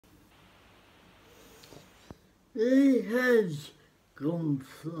It has gone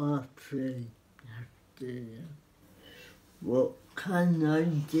fluffy after. What can I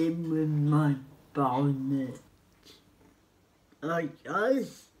do with my bonnet? I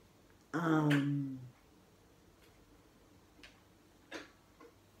guess,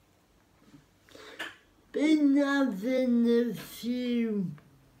 been having a few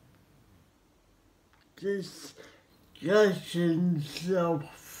discussions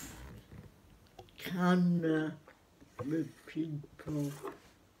off camera with people,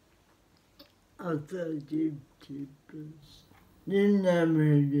 other YouTubers. You know who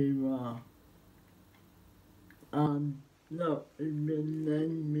you are. Not even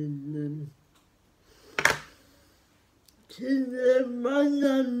naming them. To the one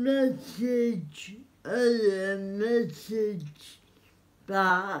a message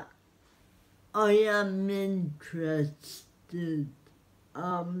that I am interested.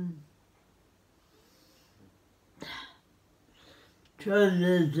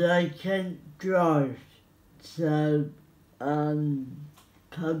 Trouble I can't drive, so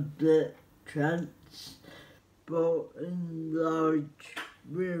public transport and large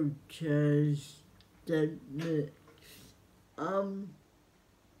wheelchairs don't mix.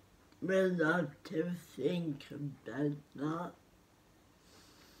 We'll have to think about that.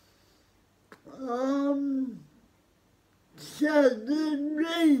 So the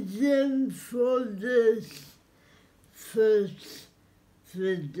reason for this first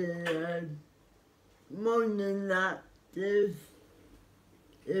video, morning active,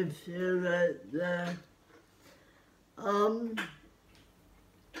 if you're out there,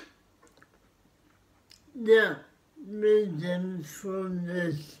 the reason for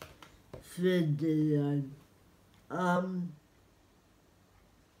this video, our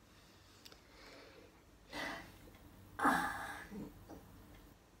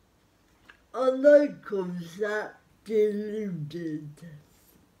locals that deluded.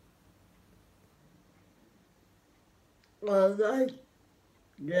 Alright,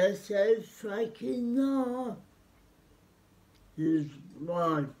 they're so fucking hard. Is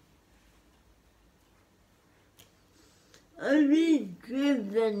why. I've been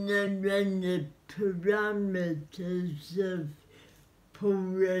given around the parameters of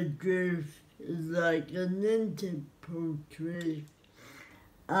poetry, like an interportrait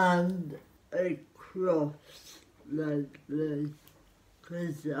and a cross like this,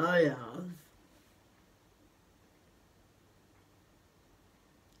 because I have.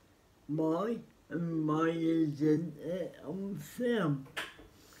 Why? And why isn't it on film?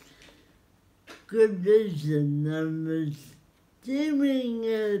 Good reason. I was doing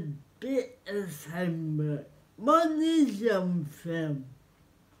a bit of homework. What is on film?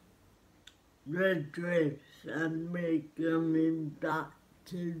 Red Drift, and we're coming back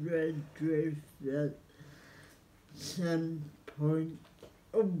to Red Drift at some point,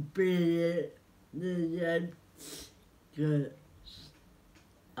 albeit the outskirts.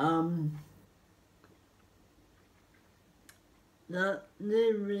 That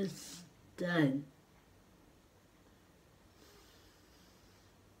nearest day,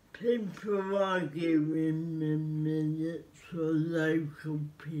 people arguing in minutes for local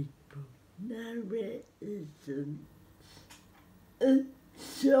people. No, it isn't.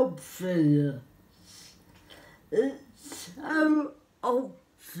 It's obvious. It's so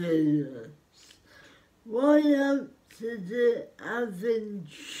obvious. Why else is it having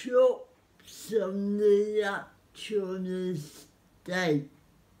shops on the actual estate?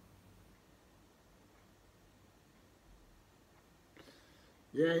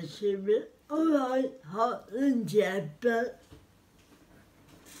 There should be, alright, Heartland, yeah, but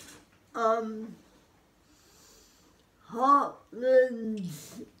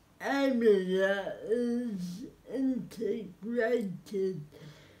Heartland's area is integrated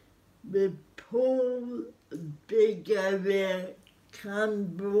with Paul, Big Area,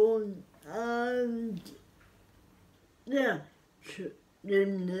 Camborne, and yeah,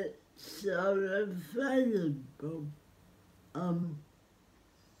 units are available.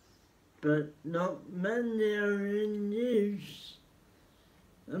 But not many are in use.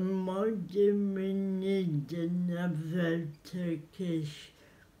 And why do we need another Turkish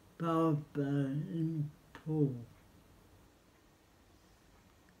barber in Paul?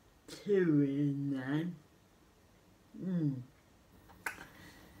 Two in there.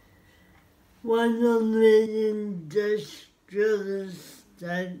 One on the industrial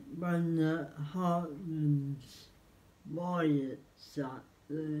estate, one at Heartlands. Why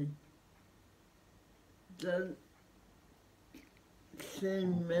exactly? Don't see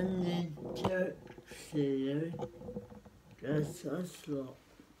many Turks here. Guess that's lot.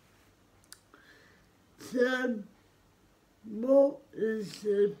 So, what is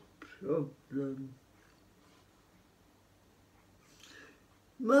the problem?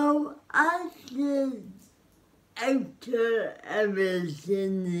 Well, as the outer areas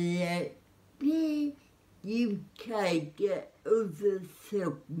in the you can get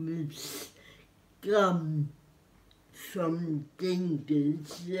overfilled with scum from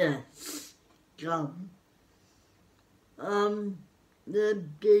dinghies, yes, scum. They're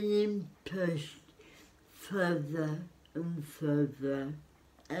being pushed further and further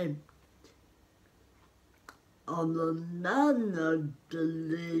out. On the man, I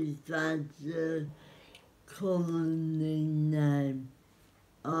believe that's a colony name.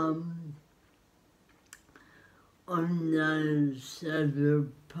 I know several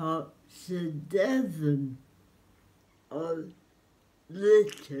parts of Devon are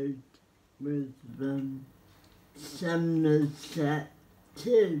littered with them. Somerset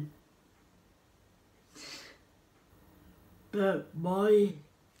too. But why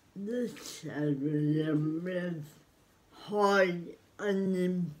this area with high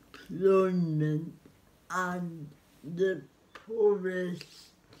unemployment and the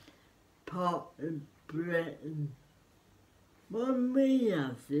poorest part of Britain? When we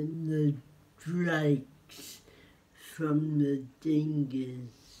having the drakes from the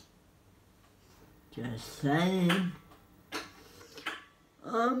dinghies? Just saying.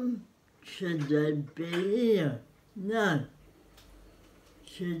 Should they be here? No.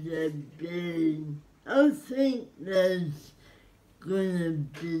 Should they be? I think there's gonna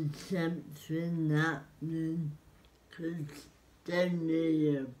be something happening, 'cause down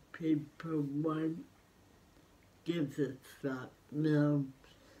here people won't give a fuck now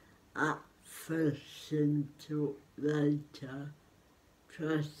at first until later.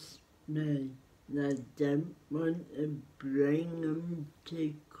 Trust me, they don't want to bring them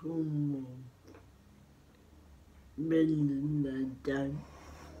to Cornwall. Really, they don't.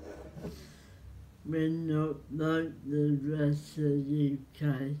 We're not like the rest of the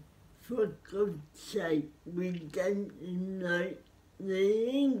UK. For God's sake, we don't know the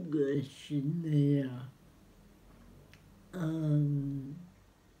English in here.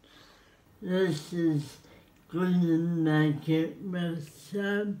 This is gonna make it worse.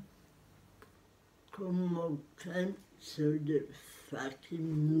 Cornwall Council that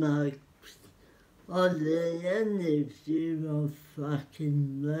fucking mugs. Are there any of you are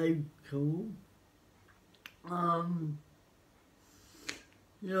fucking local?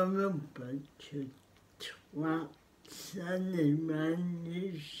 You're a bunch of twats anyway,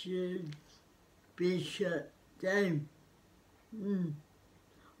 you should be shut down.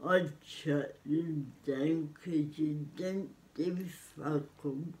 I'd shut you down 'cause you don't do fuck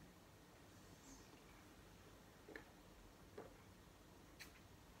all.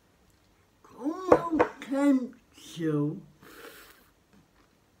 Cornwall Council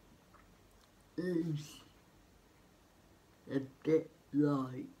is a bit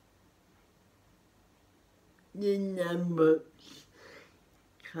like, you know what's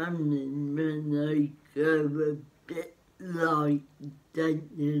coming when I go a bit like,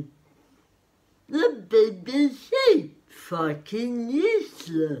 don't you? The BBC, fucking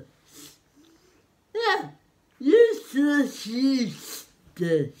useless. Yeah, useless,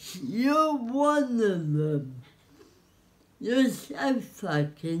 you're one of them. You're so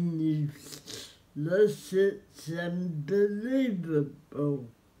fucking useless, it's unbelievable.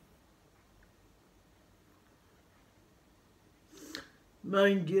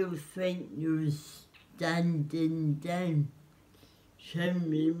 Mind you think you're standing down. Show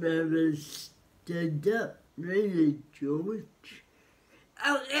me where I stood up, really, George.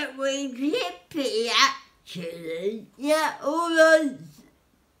 Oh, it was hippie, actually. Yeah, all right.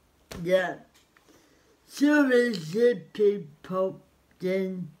 Yeah. Sorry, hippie popped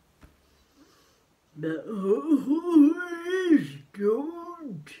in. But who is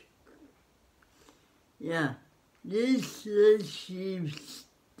George? Yeah. This is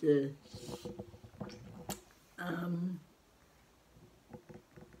useless.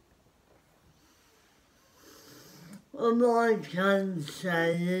 All I can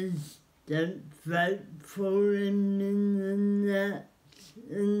say is don't vote for him in the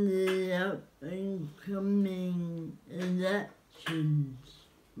up and coming elections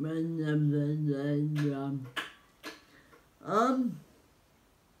whenever they run.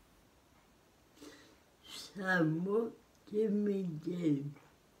 So what do we do?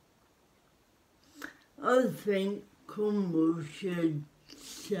 I think Cornwall should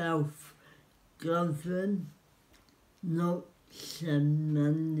self-govern, not send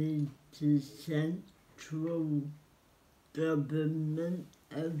money to central government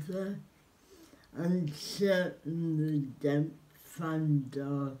ever. and certainly don't fund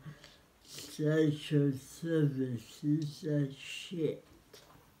our social services as shit.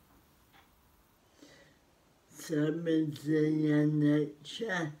 Some of the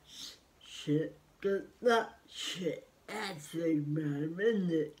NHS shit, but that shit everywhere,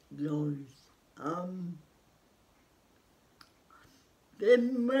 and it goes.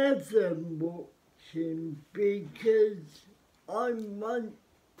 Been weather watching because I want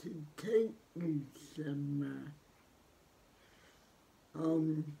to take me somewhere.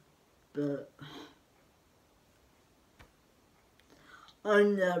 But I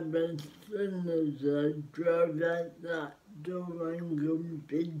never, as soon as I drove out that door, I'm going to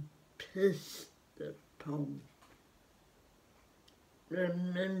be pissed upon.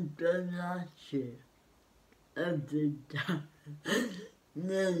 Remember last year, every time,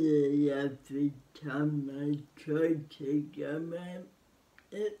 nearly every time I tried to go out,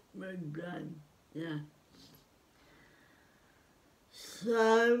 it would rain, yeah.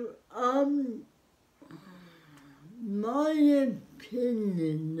 So, my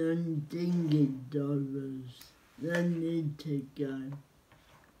opinion on dinghy drivers, they need to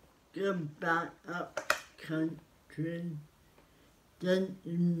go back up country, don't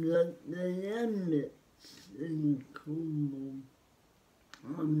let the Emirates in Cornwall,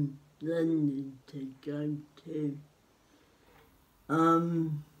 they need to go too.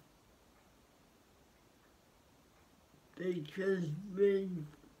 Because we've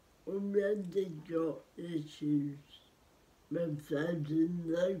already got issues with having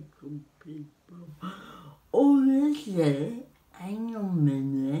local people. Or is it? Hang on a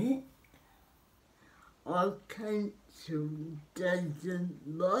minute. Our council doesn't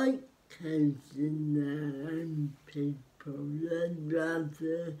like housing their own people. They'd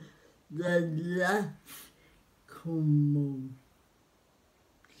rather they left Cornwall.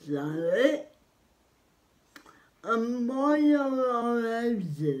 So, and why are our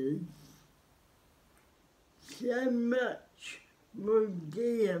houses so much more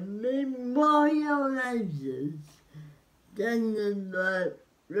dear? I mean, why are houses down the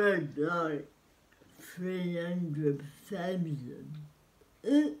road like 300,000?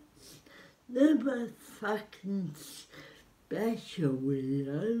 It's never fucking special, you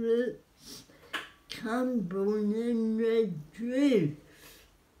know. It's Campbell and Redruth.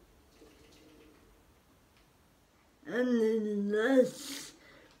 And it's less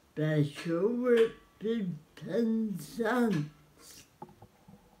special would be Penzance.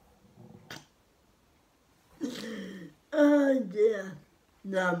 Oh dear,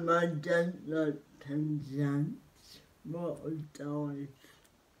 no, I don't like Penzance. What a dive.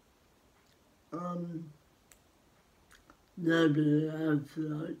 Nobody else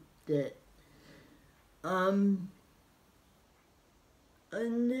liked it. And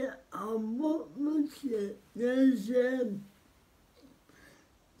what was it? There's a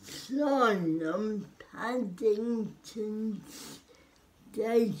sign on Paddington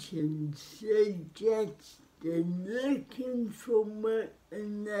Station suggesting looking for work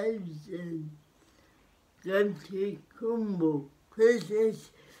in housing. Go to Cornwall, because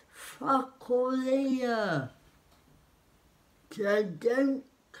there's fuck all here. So don't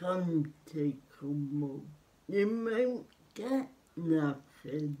come to Cornwall. You won't get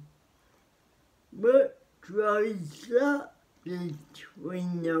nothing. What dries up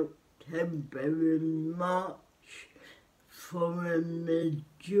between October and March for a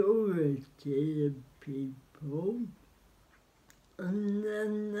majority of people, and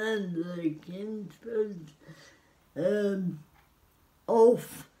then they're looking for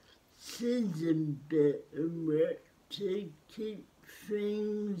off-season bit of work to keep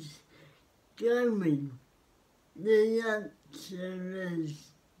things going. The answer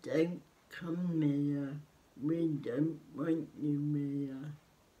is don't come here. We don't want you here.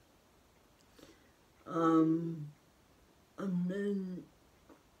 I mean,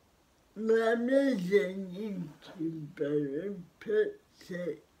 there is a YouTuber who puts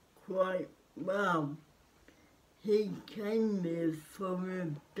it quite well. He came here for a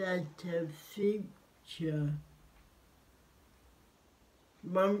better future.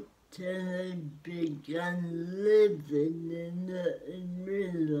 Once he began living in it and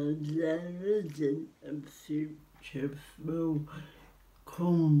realised there isn't a future for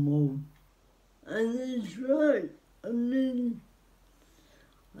Cornwall. And he's right. I mean,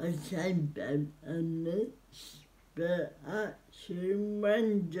 I say about a mix, but actually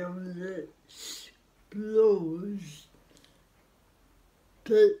Randall Explores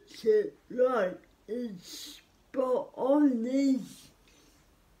puts it right. It's spot on.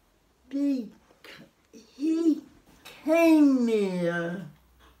 He came here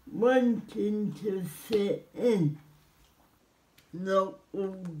wanting to fit in, not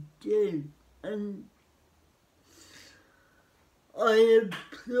all do, and I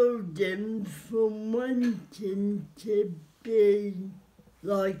applaud him for wanting to be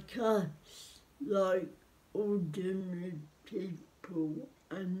like us, like ordinary people,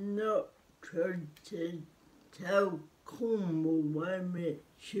 and not try to tell Cornwall where it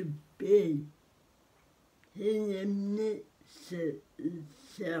should be. He admits it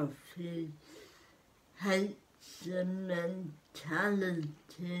himself. He hates the mentality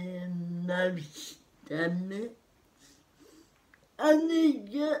in most admits. And he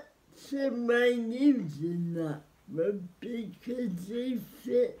gets away using that, but because he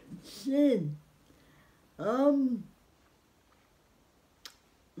fits in.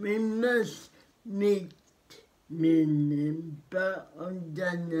 We must meet meaning, but I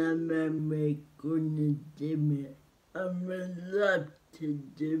don't know when we're gonna do it. I would love to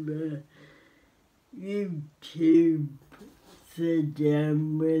do a YouTube video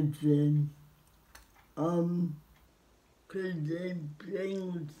with him, because it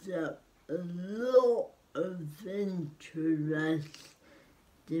brings up a lot of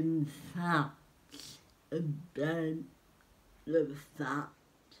interesting facts about the fact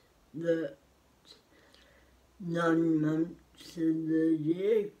that 9 months of the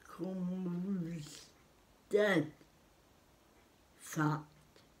year Cornwall's dead. Fact.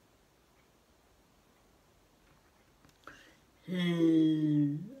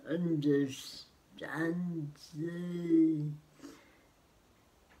 He understands the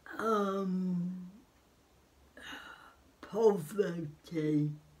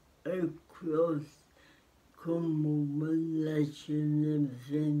poverty across Cornwall unless you live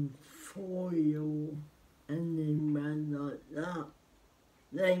in Foyle, anywhere like that.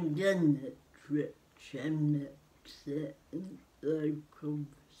 Then again, it's rich and it's locals.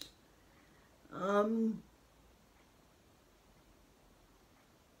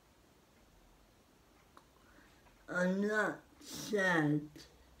 And that said,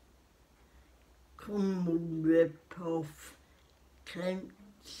 Cornwall rip-off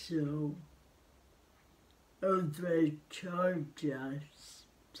council overcharge us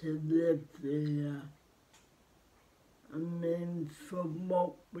to live here. I mean, for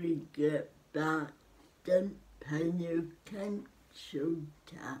what we get back, don't pay your council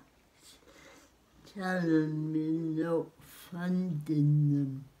tax. Tell them you're not funding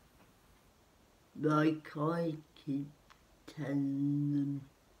them, like I keep telling them,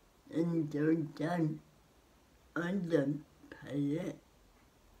 and I don't pay it.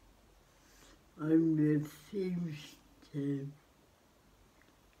 I refuse to,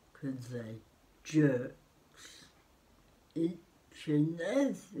 because they're jerks. Each and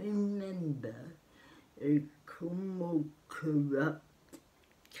every member of Cornwall corrupt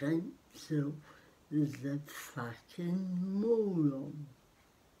council is a fucking moron.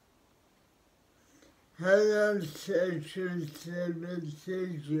 Hello, social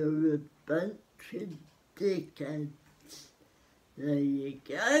services, you're a bunch of dickheads. There you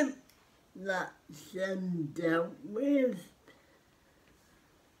go. That's them dealt with.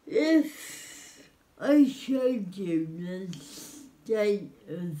 If I showed you the state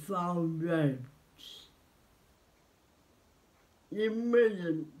of our roads, you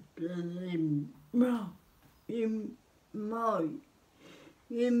wouldn't believe me. Well, you might.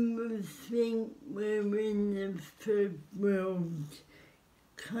 You would think we're in a third world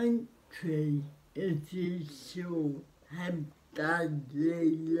country if you saw how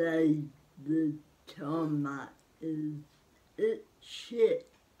badly laid the tarmac is. It's shit.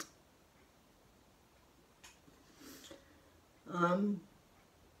 I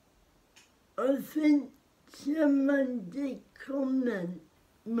think someone did comment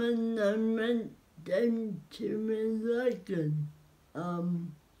when I went down to 11,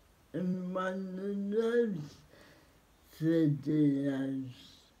 in one of those videos.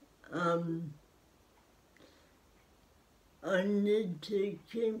 I need to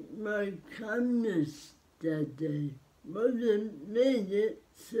keep my camera steady. Wasn't me,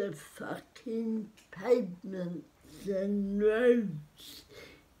 it's the fucking pavements and roads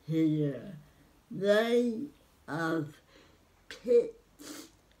here. They have pits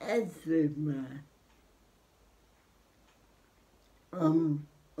everywhere. And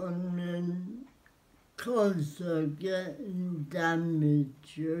cars are getting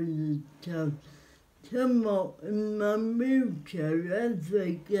damaged all the time. Someone in my wheelchair ever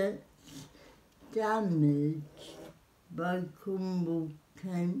gets damaged by Cornwall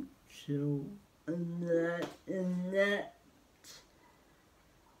Council, and their inept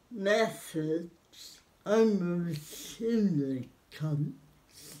methods, I will sue the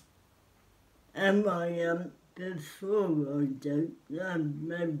cunts. am I before? I don't know.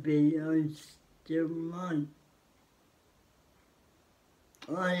 Maybe I still might.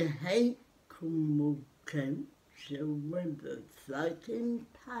 I hate Cornwall Council with a fucking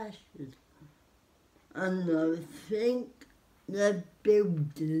passion. And I think the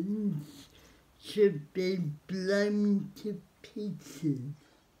buildings should be blown to pieces.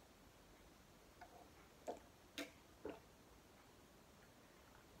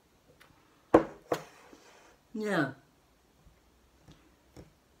 Now,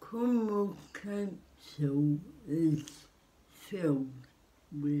 Cornwall Council is filled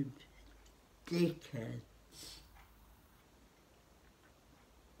with dickheads.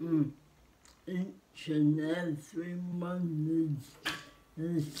 Each and every one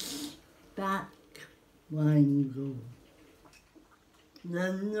is back wangle.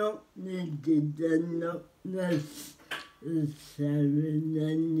 They're not needed, they're not necessary,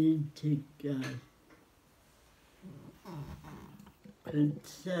 they need to go.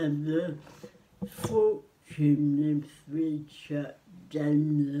 Consider fortune if we shut down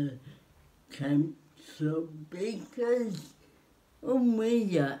the council, because all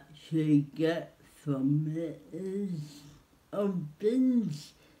we actually get from it is our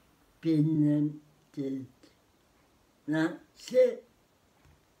bins being emptied. That's it.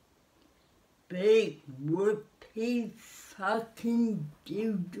 Big whoopee fucking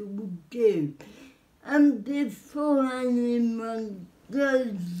doodle-doo. And before anyone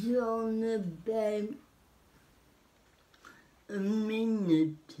goes on about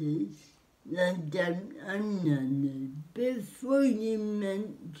amenities, they don't own any. Before you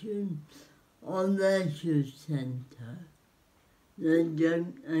mention a leisure centre, they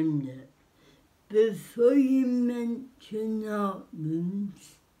don't own it. Before you mention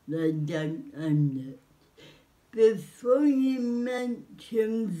Heartlands, they don't own it. Before you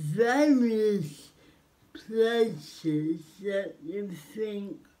mention various places that you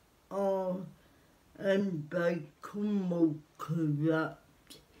think are owned by Cornwall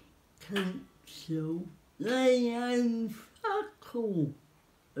corrupt council, they own fuck all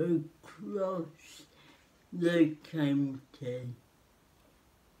across the county.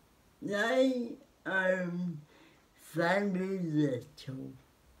 They own very little,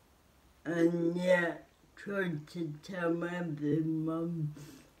 and yet try to tell everyone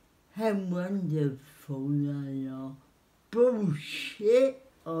how wonderful they are. Bullshit,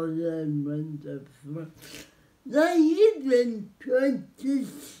 are they wonderful? They even tried to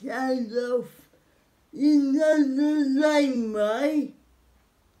sell off, the same way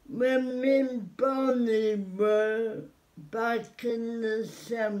when me and Barney were back in the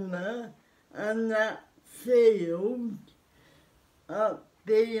summer and that field up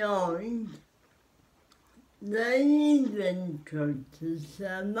behind. They even tried to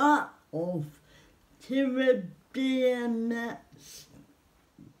sell that off to a BMX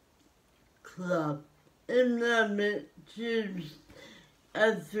club in the used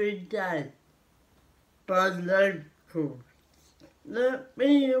every day by locals. Let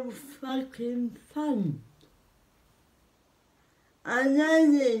me all fucking fun. And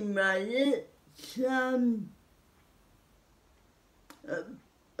anyway, it's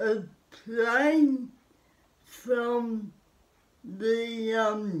a plane from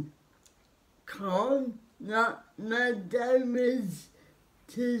the con that Meadow is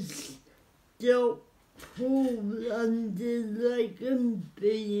to stop Paul under Legan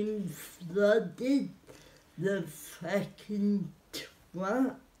being flooded, the fucking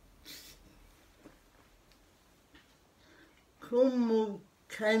twats. Cornwall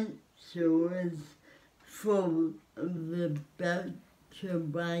Council is full of a bunch of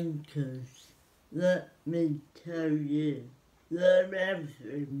wankers. Let me tell you, they're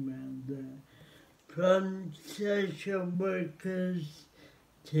everywhere there. From social workers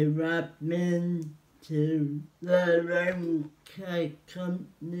to admin to their own cake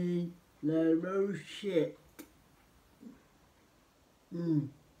company, they're all shit.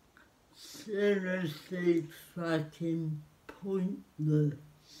 Seriously fucking pointless.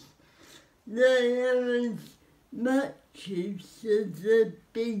 They have as much use as the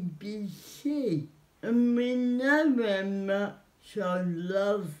BBC, and we know how much I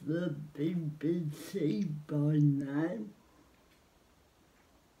love the BBC by now.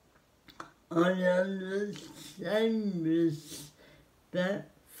 I understand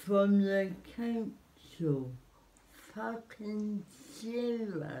respect from the council. Fucking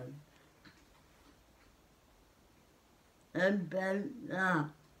zero. About that.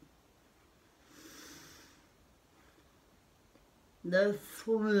 They're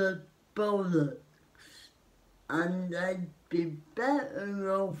full of bollocks, and they'd be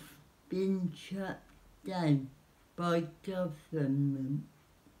better off been shut down by government.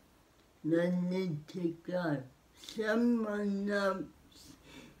 They need to go. Someone else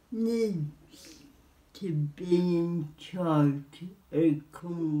needs to be in charge of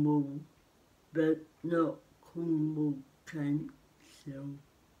Cornwall, but not Cornwall Council.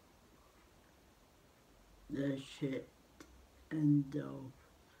 That's it. End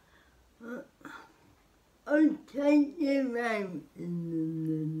of. I'll take you around in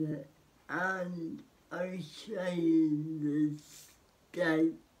a minute and I'll show you the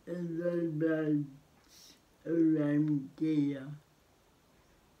state of the roads around here,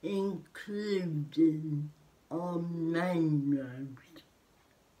 including our main road,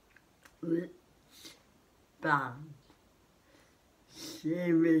 which is bad,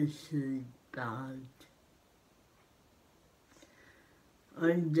 seriously bad.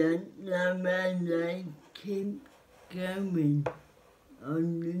 I don't know where they keep going. I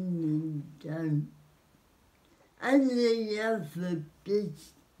really don't. And the other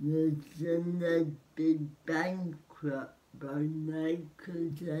business, and they'd be bankrupt by now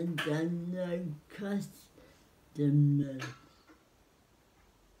because they don't know customers.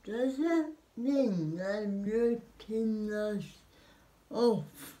 Does that mean they're ripping us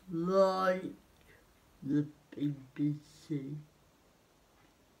off like the BBC?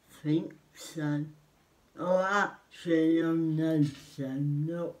 Think so. Oh, actually, I'm no so,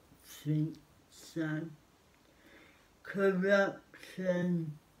 not think so.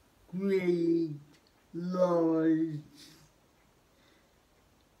 Corruption, greed, lies,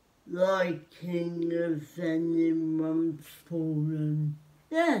 liking of anyone's fallen.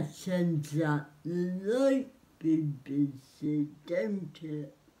 That sounds exactly like BBC, don't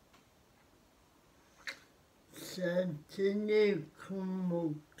it? So to new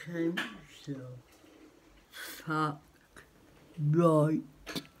Cornwall Council, fuck right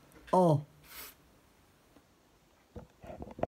off.